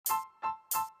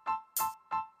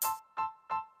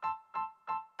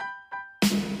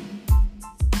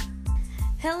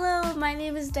my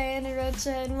name is Diana Rocha,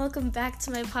 and welcome back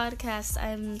to my podcast.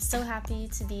 I'm so happy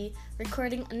to be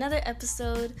recording another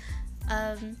episode.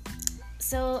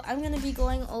 So I'm going to be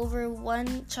going over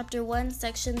chapter 1,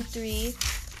 section 3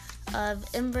 of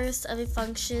inverse of a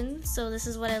function. So this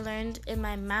is what I learned in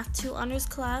my Math 2 honors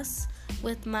class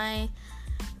with my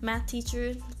math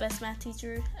teacher, the best math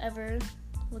teacher ever.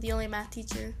 Well, the only math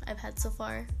teacher I've had so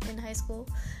far in high school.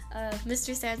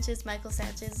 Mr. Sanchez, Michael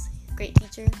Sanchez. Great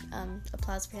teacher.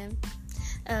 Applause for him.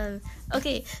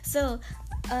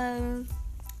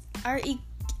 Our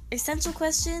essential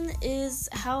question is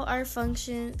how our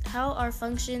function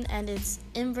and its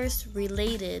inverse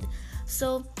related.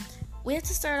 So we have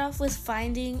to start off with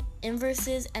finding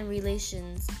inverses and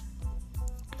relations.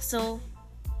 So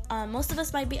most of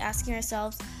us might be asking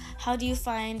ourselves, how do you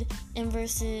find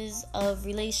inverses of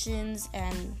relations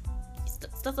and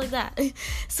stuff like that?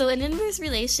 So an inverse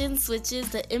relation switches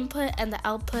the input and the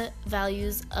output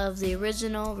values of the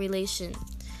original relation.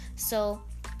 So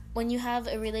when you have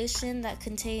a relation that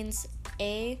contains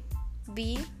a,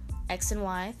 b, x, and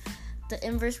y, the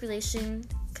inverse relation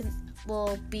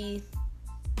will be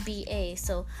ba.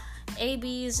 So ab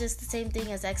is just the same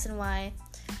thing as x and y.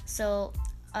 So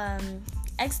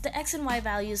the x and y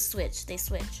values switch. They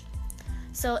switch.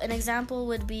 So an example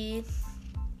would be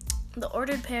the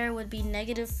ordered pair would be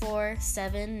 -4,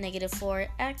 7,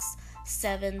 -4x,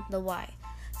 7, the y.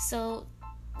 So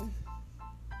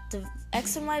the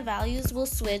x and y values will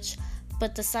switch,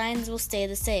 but the signs will stay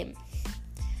the same.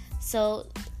 So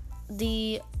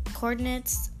the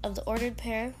coordinates of the ordered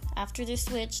pair after they're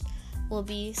switched will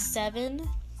be 7,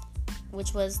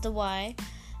 which was the y,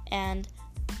 and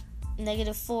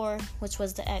 -4, which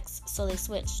was the x. So they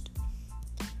switched.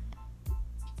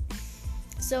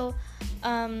 So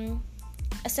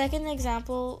a second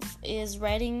example is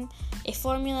writing a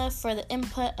formula for the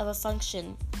input of a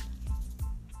function.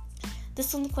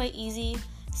 This one's quite easy.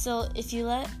 So if you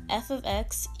let f of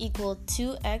x equal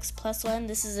 2x plus 1,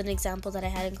 this is an example that I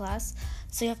had in class.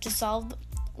 So you have to solve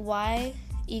y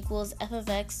equals f of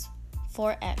x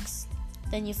for x.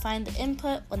 Then you find the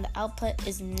input when the output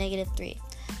is -3.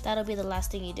 That'll be the last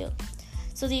thing you do.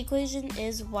 So the equation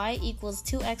is y equals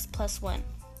 2x plus 1.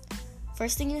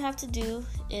 First thing you have to do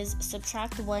is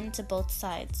subtract 1 to both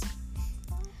sides.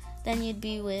 Then you'd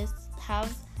be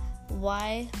have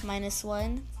y minus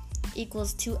 1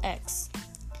 equals 2x.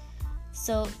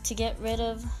 So to get rid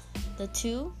of the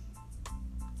 2,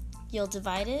 you'll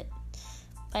divide it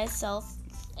by itself,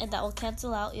 and that will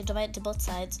cancel out. You'll divide it to both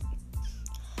sides.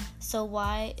 So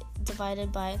y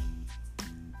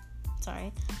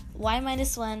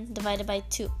minus 1 divided by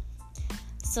 2.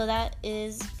 So that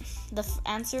is the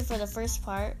answer for the first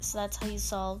part. So that's how you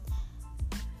solve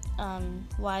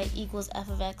y equals f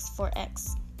of x for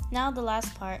x. Now the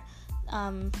last part,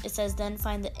 it says then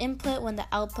find the input when the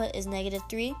output is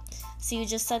 -3. So you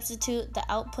just substitute the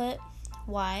output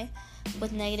y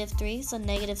with -3. So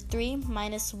 -3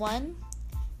 minus 1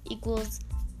 equals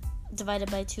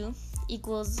divided by 2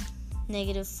 equals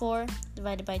 -4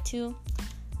 divided by 2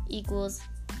 equals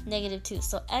 -2.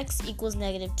 So x equals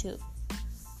 -2.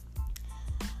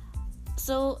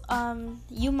 So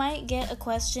you might get a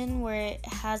question where it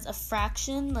has a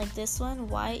fraction like this one,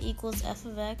 y equals f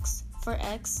of x for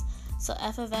x. So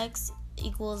f of x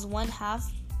equals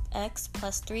 1/2 x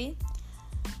plus 3.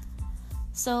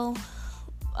 So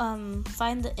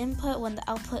find the input when the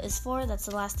output is 4. That's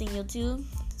the last thing you'll do.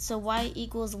 So y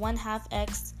equals 1/2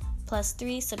 x plus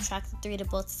 3. Subtract the 3 to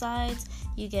both sides.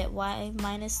 You get y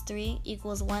minus 3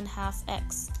 equals 1/2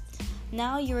 x.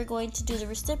 Now you are going to do the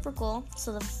reciprocal,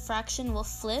 so the fraction will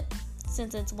flip.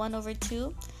 Since it's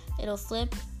 1/2, it'll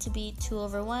flip to be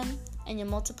 2/1, and you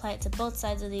multiply it to both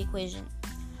sides of the equation.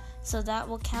 So that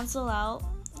will cancel out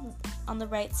on the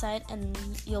right side, and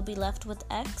you'll be left with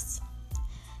x.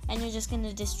 And you're just going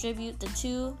to distribute the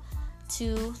 2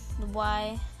 to the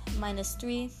y minus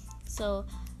 3. So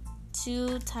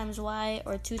 2 times y,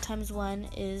 or 2 times 1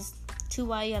 is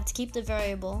 2y. You have to keep the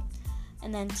variable.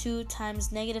 And then 2 times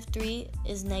 -3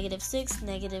 is -6,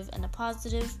 negative and a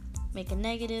positive, make a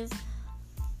negative.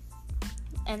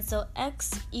 And so x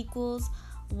equals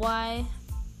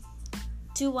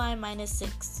 2y minus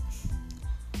 6.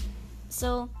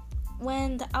 So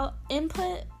when the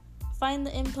find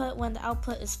the input when the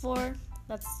output is 4.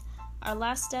 That's our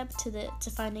last step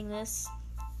to finding this.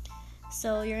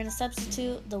 So you're going to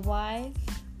substitute the y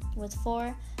with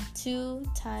 4. 2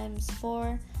 times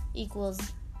 4 equals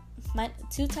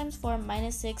 2 times 4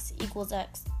 minus 6 equals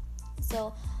x.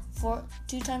 So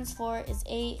 2 times 4 is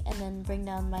 8, and then bring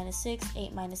down minus 6.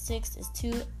 8 minus 6 is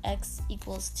 2. X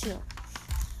equals 2.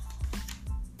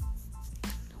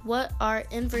 what are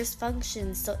inverse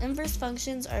functions? So inverse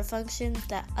functions are functions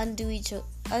that undo each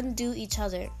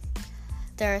other.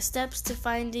 There are steps to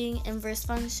finding inverse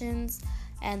functions,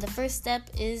 and the first step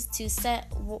is to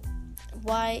set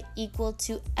y equal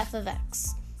to f of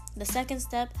x. The second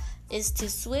step is to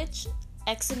switch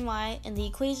x and y in the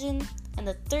equation, and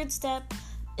the third step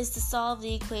is to solve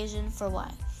the equation for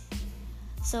y.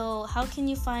 So how can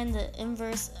you find the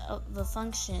inverse of a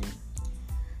function?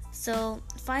 So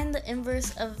find the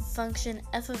inverse of function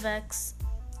f of x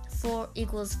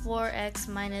equals 4x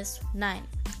minus 9.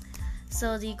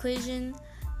 So the equation,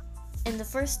 in the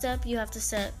first step, you have to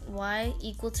set y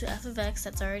equal to f of x.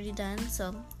 That's already done.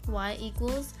 So y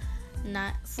equals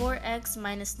 4x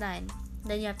minus 9.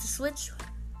 Then you have to switch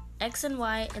x and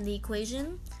y in the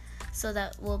equation. So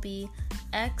that will be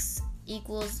x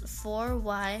equals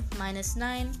 4y minus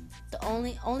 9.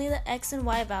 Only the x and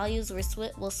y values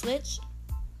will switch.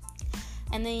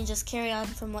 And then you just carry on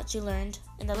from what you learned.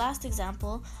 In the last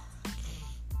example,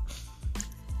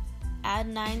 add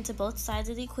 9 to both sides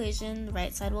of the equation. The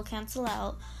right side will cancel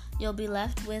out. You'll be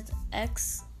left with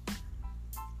x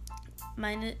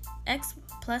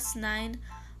plus 9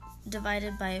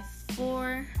 divided by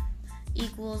 4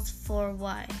 equals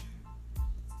 4y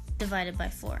divided by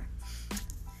 4.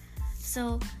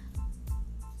 So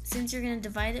since you're going to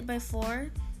divide it by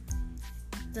 4,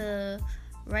 the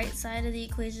right side of the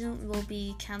equation will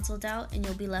be canceled out and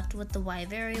you'll be left with the y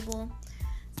variable,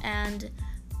 and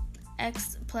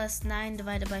x plus 9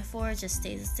 divided by 4 just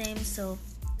stays the same, so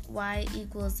y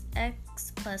equals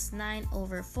x plus 9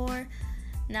 over 4.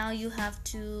 Now you have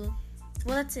to,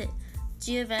 well, that's it.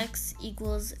 G of x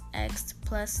equals x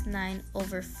plus 9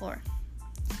 over 4.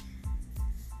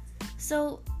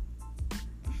 So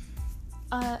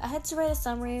I had to write a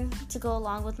summary to go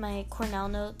along with my Cornell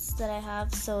notes that I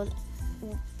have, so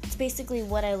it's basically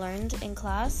what I learned in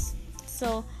class.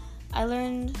 So I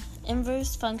learned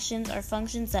inverse functions are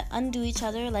functions that undo each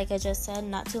other, like I just said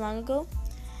not too long ago.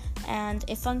 And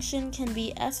a function can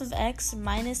be f of x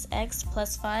minus x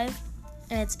plus 5,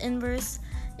 and its inverse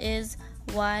is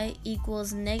y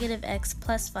equals negative x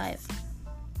plus 5.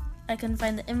 I can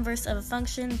find the inverse of a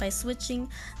function by switching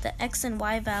the x and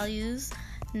y values.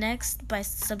 Next, by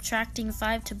subtracting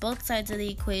 5 to both sides of the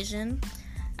equation.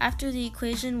 After the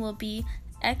equation will be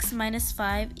x minus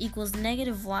 5 equals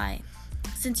negative y.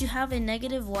 Since you have a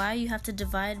negative y, you have to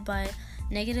divide by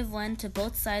negative 1 to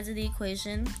both sides of the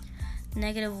equation.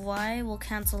 Negative y will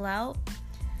cancel out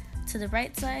to the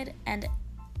right side, and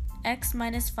x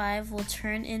minus 5 will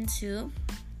turn into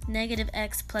negative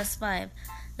x plus 5.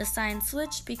 The sign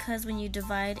switched because when you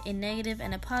divide a negative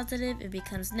and a positive, it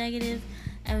becomes negative,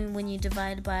 and when you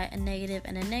divide by a negative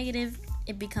and a negative,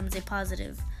 it becomes a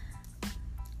positive.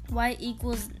 Y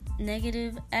equals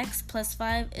negative x plus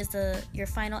 5 is your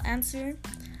final answer.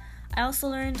 I also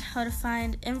learned how to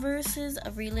find inverses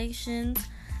of relations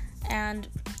and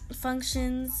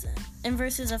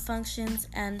inverses of functions,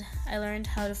 and I learned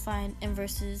how to find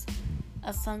inverses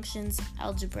of functions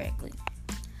algebraically.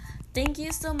 Thank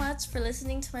you so much for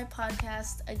listening to my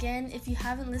podcast. Again, if you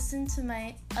haven't listened to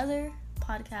my other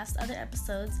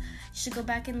episodes, you should go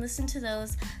back and listen to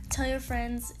those. Tell your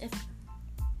friends,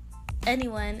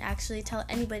 tell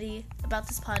anybody about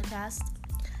this podcast.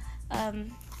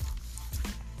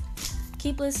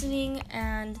 Keep listening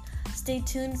and stay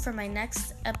tuned for my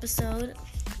next episode.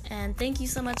 And thank you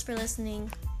so much for listening.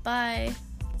 Bye.